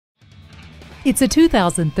It's a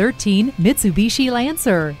 2013 Mitsubishi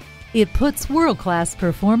Lancer. It puts world-class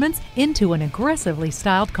performance into an aggressively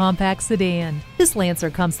styled compact sedan. This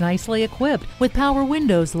Lancer comes nicely equipped with power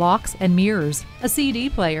windows, locks, and mirrors, a CD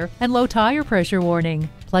player, and low tire pressure warning.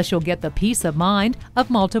 Plus, you'll get the peace of mind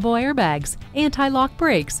of multiple airbags, anti-lock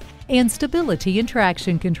brakes, and stability and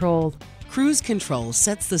traction control. Cruise control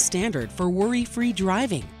sets the standard for worry-free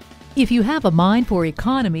driving. If you have a mind for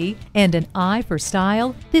economy and an eye for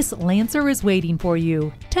style, this Lancer is waiting for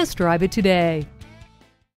you. Test drive it today.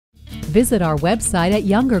 Visit our website at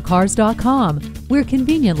youngercars.com. We're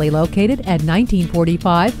conveniently located at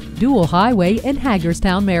 1945 Dual Highway in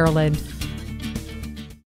Hagerstown, Maryland.